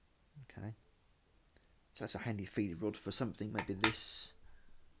 Okay. So that's a handy feed rod for something, maybe this.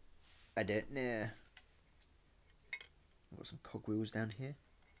 I don't know. I've got some cogwheels down here.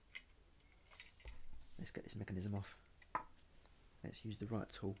 Let's get this mechanism off. Let's use the right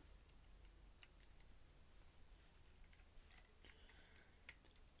tool.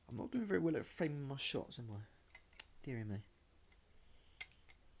 I'm not doing very well at framing my shots, am I? Dear me.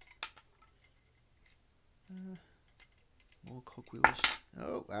 More cogwheels.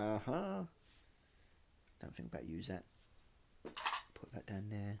 Oh, don't think about use that. Put that down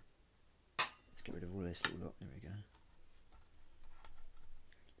there. Let's get rid of all this little lot. There we go.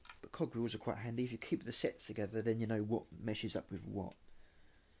 But cogwheels are quite handy. If you keep the sets together, then you know what meshes up with what.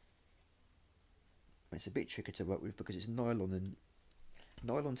 It's a bit tricky to work with because it's nylon, and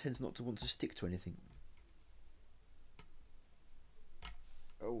nylon tends not to want to stick to anything.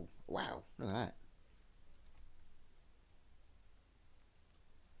 Oh, wow, look at that.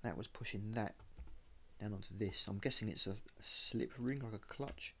 That was pushing that down onto this. I'm guessing it's a slip ring, like a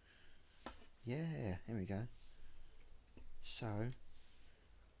clutch. Yeah, here we go. So,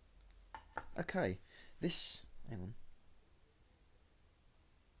 okay, this, hang on.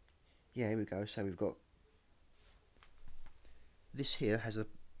 Yeah, here we go. So we've got this here has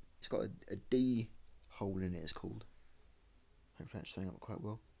it's got a D hole in it, it's called. Hopefully that's showing up quite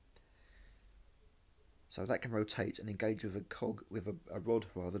well. So that can rotate and engage with a cog, with a rod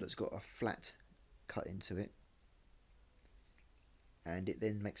rather, that's got a flat cut into it, and it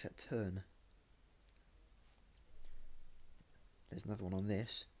then makes that turn. There's another one on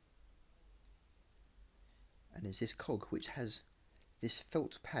this, and there's this cog which has this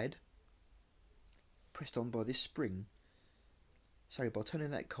felt pad pressed on by this spring. So by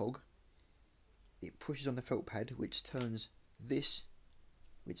turning that cog, it pushes on the felt pad, which turns this,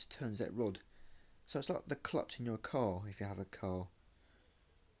 which turns that rod. So it's like the clutch in your car, if you have a car.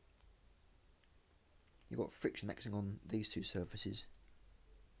 You've got friction acting on these two surfaces,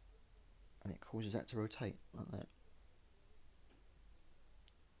 and it causes that to rotate like that.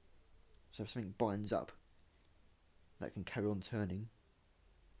 So if something binds up, that can carry on turning,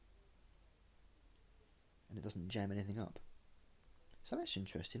 and it doesn't jam anything up. So that's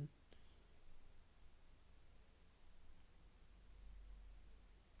interesting.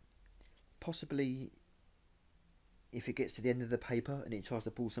 Possibly, if it gets to the end of the paper and it tries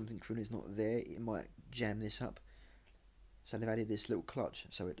to pull something through and it's not there, it might jam this up. So they've added this little clutch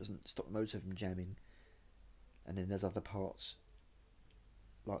so it doesn't stop the motor from jamming. And then there's other parts,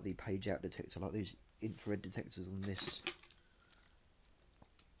 like the page out detector, like these infrared detectors on this,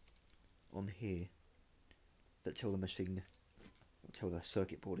 on here, that tell the machine, or tell the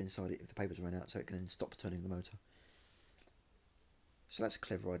circuit board inside it if the paper's run out, so it can then stop turning the motor. So that's a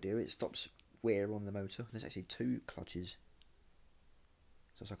clever idea. It stops wear on the motor. There's actually two clutches,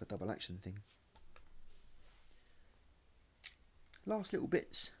 so it's like a double action thing. Last little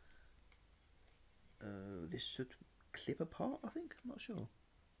bits. This should clip apart, I think. I'm not sure.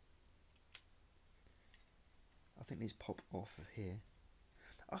 I think these pop off of here.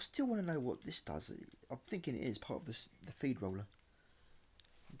 I still want to know what this does. I'm thinking it is part of this, the feed roller.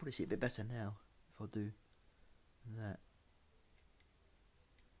 I'll probably see it a bit better now if I do that.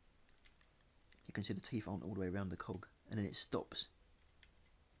 You can see the teeth aren't all the way around the cog, and then it stops.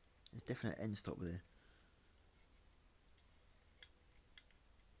 There's definitely an end stop there.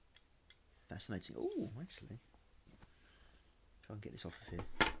 Fascinating. Oh, actually, try and get this off of here.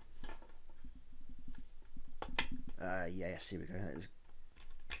 Yes, here we go.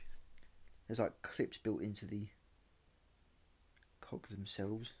 There's like clips built into the cog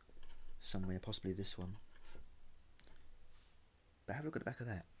themselves somewhere, possibly this one. But have a look at the back of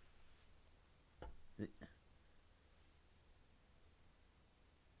that. Here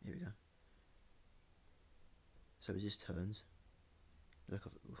we go. So as this turns, look,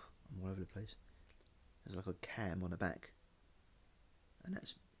 I'm all over the place. There's like a cam on the back, and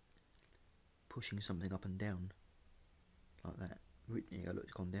that's pushing something up and down, like that. There you go, look,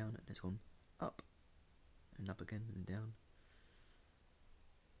 it's gone down, and it's gone up, and up again, and down.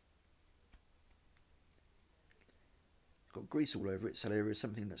 It's got grease all over it, so there is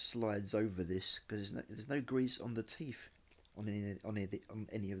something that slides over this, because there's no grease on the teeth on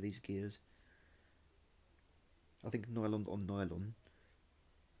any of these gears. I think nylon on nylon,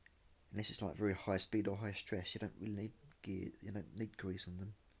 unless it's like very high speed or high stress, you don't really need gear. You don't need grease on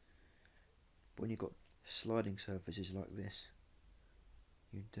them. But when you've got sliding surfaces like this,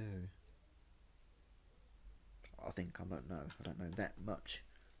 you do. I think I don't know that much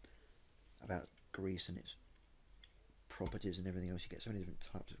about grease and its properties and everything else. You get so many different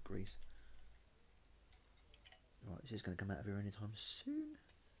types of grease. Right, this is going to come out of here anytime soon.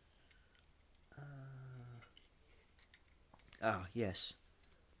 Yes.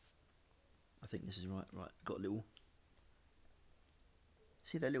 I think this is right. Right, got a little.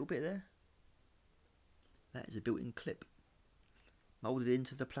 See that little bit there? That is a built-in clip, moulded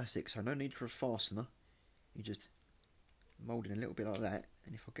into the plastic. So no need for a fastener. You just mould in a little bit like that,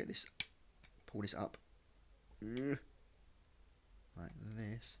 and if I get this, pull this up, like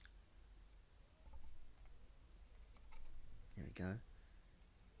this. There we go.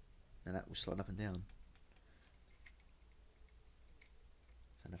 Now that will slide up and down.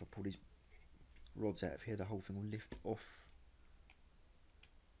 And if I pull these rods out of here, the whole thing will lift off.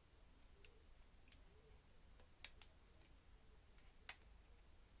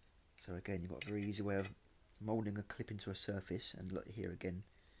 So again, you've got a very easy way of moulding a clip into a surface, and look here again,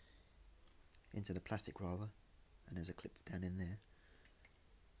 into the plastic rather, and there's a clip down in there.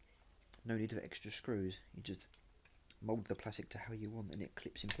 No need of extra screws, you just mould the plastic to how you want and it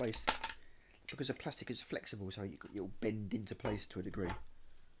clips in place. Because the plastic is flexible, so you'll bend into place to a degree.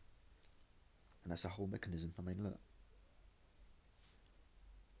 And that's the whole mechanism. I mean, look.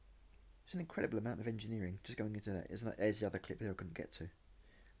 It's an incredible amount of engineering just going into that. There's the other clip there I couldn't get to,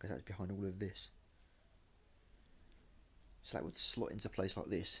 because that's behind all of this. So that would slot into place like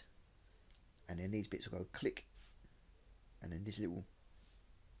this, and then these bits will go click, and then these little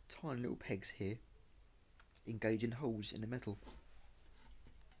tiny little pegs here engage in holes in the metal,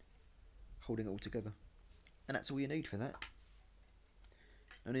 holding it all together. And that's all you need for that.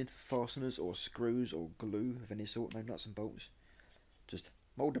 No need for fasteners or screws or glue of any sort, no nuts and bolts. Just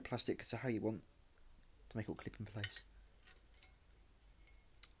mould the plastic to how you want to make it all clip in place.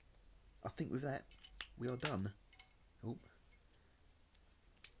 I think with that we are done. Oh.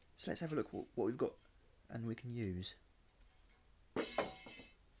 So let's have a look what we've got and we can use.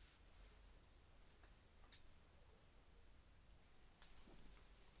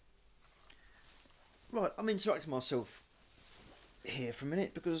 Right, I'm interrupting myself here for a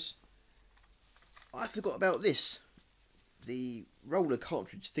minute because I forgot about this. The roller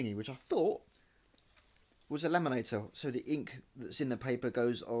cartridge thingy, which I thought was a laminator, so the ink that's in the paper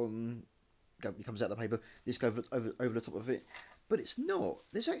goes on, comes out the paper, this goes over the top of it, but it's not.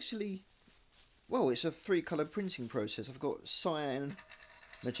 There's actually, well, it's a 3-colour printing process. I've got cyan,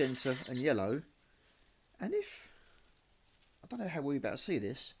 magenta and yellow, and if, I don't know how we're about to see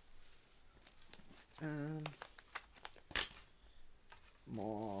this,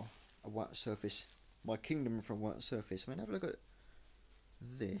 a white surface, my kingdom from white surface. I mean, have a look at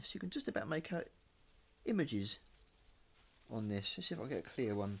this. You can just about make out images on this. Let's see if I can get a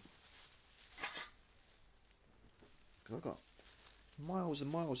clear one, because I've got miles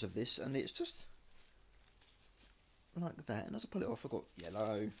and miles of this, and it's just like that. And as I pull it off, I've got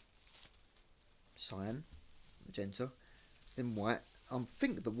yellow, cyan, magenta, then white. I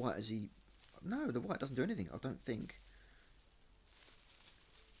think the white is no, the white doesn't do anything, I don't think.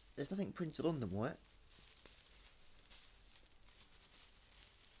 There's nothing printed on the white.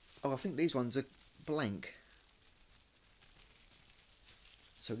 Oh, I think these ones are blank.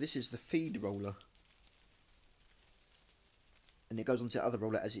 So this is the feed roller. And it goes onto the other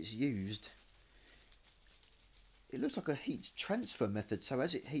roller as it's used. It looks like a heat transfer method. So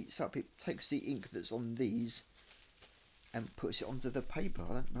as it heats up, it takes the ink that's on these and puts it onto the paper.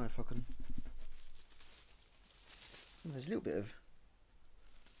 I don't know if I can... Oh, there's a little bit of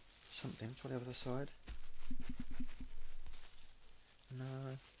something. Try the other side. No.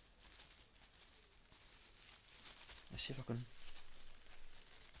 Let's see if I can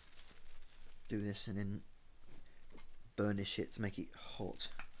do this and then burnish it to make it hot.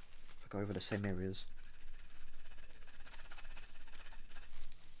 If I go over the same areas.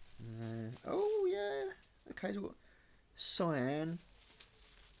 Oh yeah. Okay, so I've got cyan.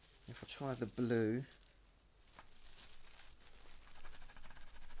 If I try the blue.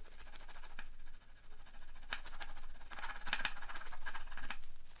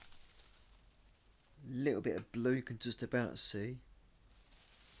 Little bit of blue you can just about see.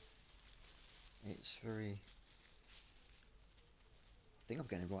 It's very... I think I'm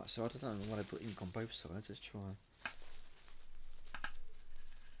getting the right side. I don't know why I put ink on both sides. Let's try.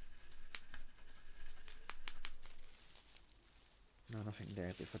 No, nothing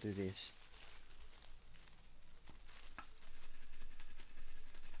there, but if I do this...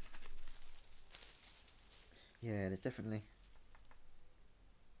 Yeah, there's definitely...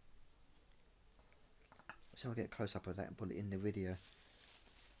 So I'll get a close up of that and put it in the video.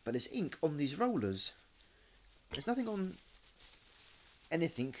 But there's ink on these rollers. There's nothing on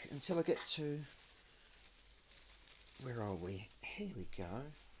anything until I get to... Where are we? Here we go.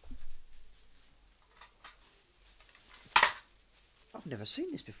 I've never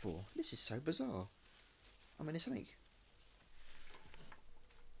seen this before. This is so bizarre. I mean, it's something...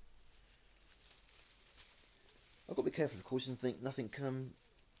 I've got to be careful, of course, and think nothing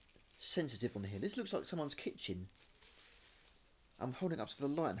sensitive on here. This looks like someone's kitchen. I'm holding it up to the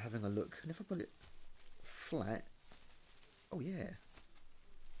light and having a look, and if I put it flat, oh yeah,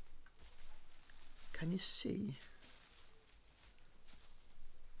 can you see?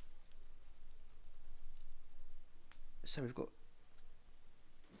 So we've got,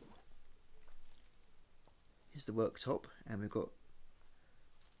 here's the worktop, and we've got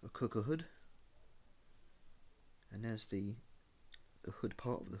a cooker hood, and there's the hood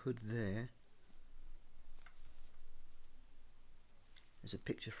part of the hood there. There's a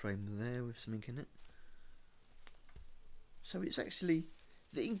picture frame there with some ink in it. So it's actually,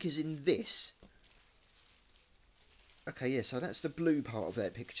 the ink is in this. Okay, yeah, so that's the blue part of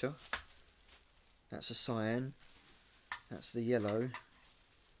that picture. That's the cyan. That's the yellow.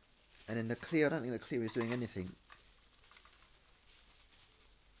 And then the clear, I don't think the clear is doing anything.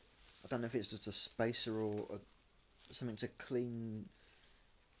 I don't know if it's just a spacer or something to clean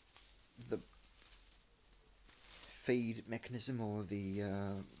the feed mechanism or the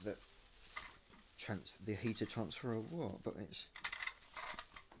heater transfer or what, but it's...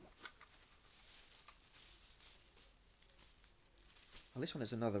 Well, this one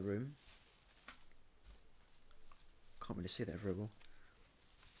is another room. Can't really see that very well.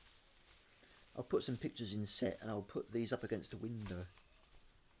 I'll put some pictures in set and I'll put these up against the window.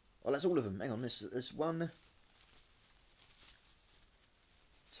 Oh, that's all of them. Hang on, there's one.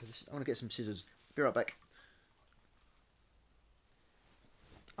 So this, I want to get some scissors. Be right back.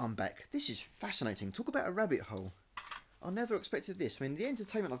 I'm back. This is fascinating. Talk about a rabbit hole. I never expected this. I mean, the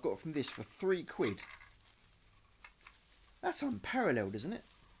entertainment I've got from this for £3. That's unparalleled, isn't it?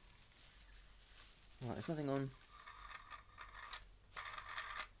 Right, there's nothing on.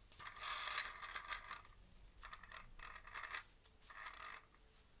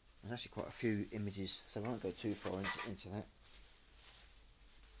 There's actually quite a few images, so I won't go too far into that.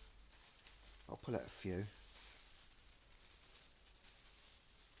 I'll pull out a few.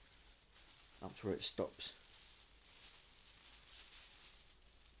 Up to where it stops.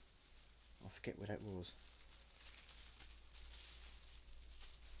 I forget where that was.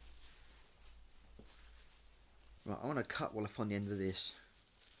 Right, I want to cut while I find the end of this.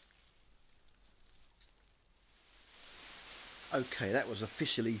 Okay, that was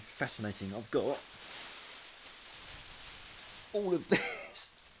officially fascinating. I've got all of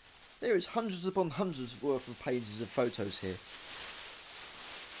this. There is hundreds upon hundreds worth of pages of photos here.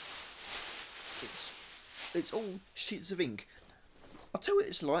 It's all sheets of ink. I'll tell you what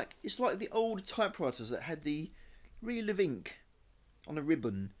it's like. It's like the old typewriters that had the reel of ink on a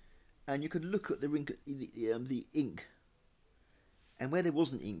ribbon, and you could look at the ink, and where there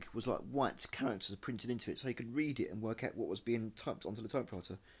wasn't ink was like white characters printed into it, so you could read it and work out what was being typed onto the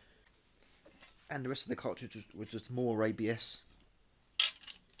typewriter. And the rest of the cartridge was just more ABS.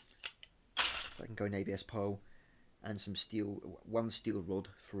 that can go in the ABS pile, and some steel, one steel rod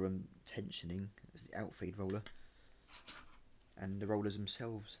for tensioning, the outfeed roller, and the rollers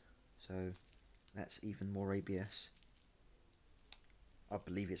themselves. So that's even more ABS. I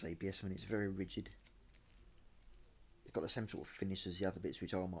believe it's ABS. I mean, it's very rigid. It's got the same sort of finish as the other bits,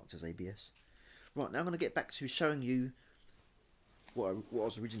 which are marked as ABS. Right, now I'm going to get back to showing you what I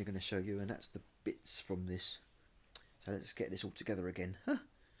was originally going to show you, and that's the bits from this. So let's get this all together again.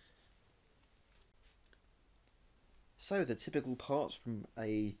 So the typical parts from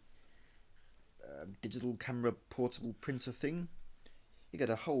a digital camera portable printer thing. You get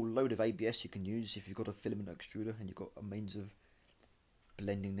a whole load of ABS you can use if you've got a filament extruder and you've got a means of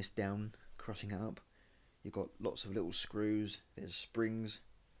blending this down, crushing it up. You've got lots of little screws, there's springs,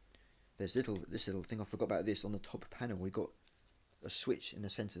 there's this little thing, I forgot about this, on the top panel we've got a switch in the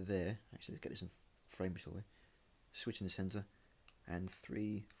centre there. Actually, let's get this in frame, shall we? Switch in the centre, and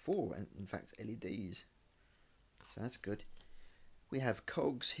 4 in fact LEDs, so that's good. We have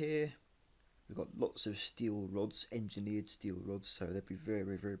cogs here. We've got lots of steel rods, engineered steel rods, so they'll be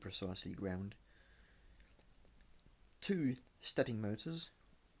very, very precisely ground. 2 stepping motors.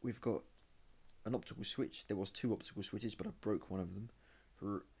 We've got an optical switch. There was 2 optical switches, but I broke one of them,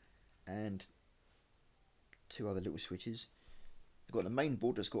 and 2 other little switches. We've got a main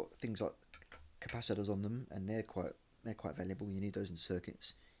board that's got things like capacitors on them, and they're quite valuable. You need those in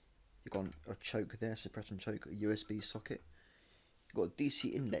circuits. You've got a choke there, suppression choke, a USB socket. You've got a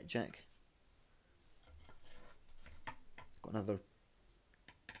DC inlet jack. Got another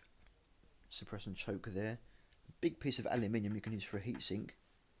suppression choke there. A big piece of aluminium you can use for a heatsink.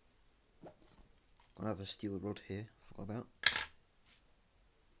 Got another steel rod here, forgot about.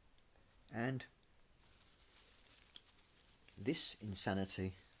 And this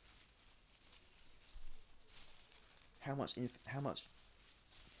insanity. How much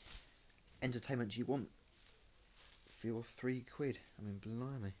entertainment do you want for your £3? I mean,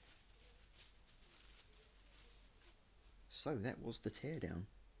 blimey. So that was the teardown.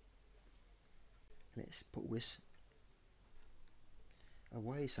 Let's put this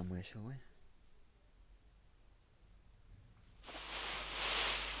away somewhere, shall we?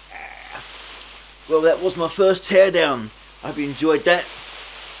 Well, that was my first teardown. I hope you enjoyed that.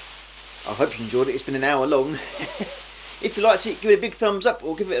 I hope you enjoyed it. It's been an hour long. If you liked it, give it a big thumbs up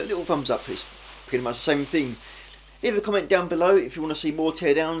or give it a little thumbs up. It's pretty much the same thing. Leave a comment down below if you want to see more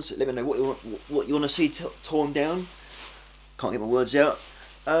teardowns. Let me know what you want to see torn down. Can't get my words out.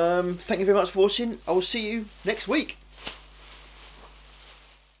 Thank you very much for watching. I will see you next week.